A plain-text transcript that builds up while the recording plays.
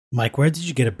Mike, where did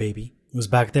you get a baby? It was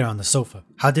back there on the sofa.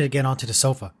 How did it get onto the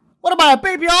sofa? What am I, a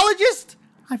babyologist?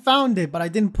 I found it, but I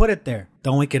didn't put it there.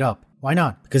 Don't wake it up. Why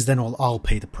not? Because then we'll all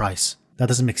pay the price. That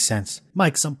doesn't make sense.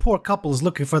 Mike, some poor couple is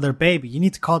looking for their baby. You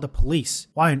need to call the police.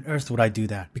 Why on earth would I do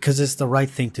that? Because it's the right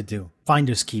thing to do.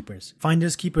 Finders keepers.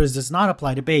 Finders keepers does not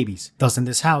apply to babies. Does in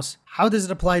this house. How does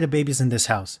it apply to babies in this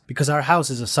house? Because our house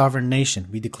is a sovereign nation.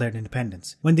 We declared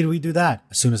independence. When did we do that?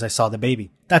 As soon as I saw the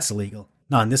baby. That's illegal.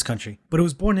 Not in this country. But it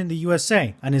was born in the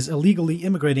USA and is illegally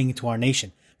immigrating into our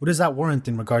nation. What does that warrant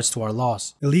in regards to our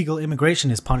laws? Illegal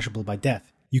immigration is punishable by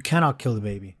death. You cannot kill the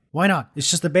baby. Why not?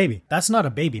 It's just a baby. That's not a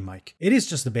baby, Mike. It is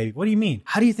just a baby. What do you mean?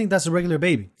 How do you think that's a regular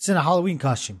baby? It's in a Halloween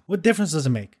costume. What difference does it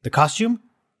make? The costume?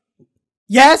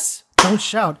 Yes! Don't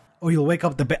shout or you'll wake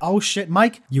up the oh shit,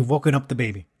 Mike, you've woken up the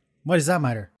baby. Why does that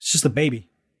matter? It's just a baby.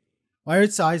 Why are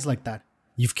its eyes like that?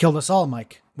 You've killed us all,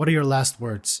 Mike. What are your last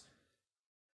words?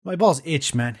 My balls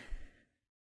itch, man.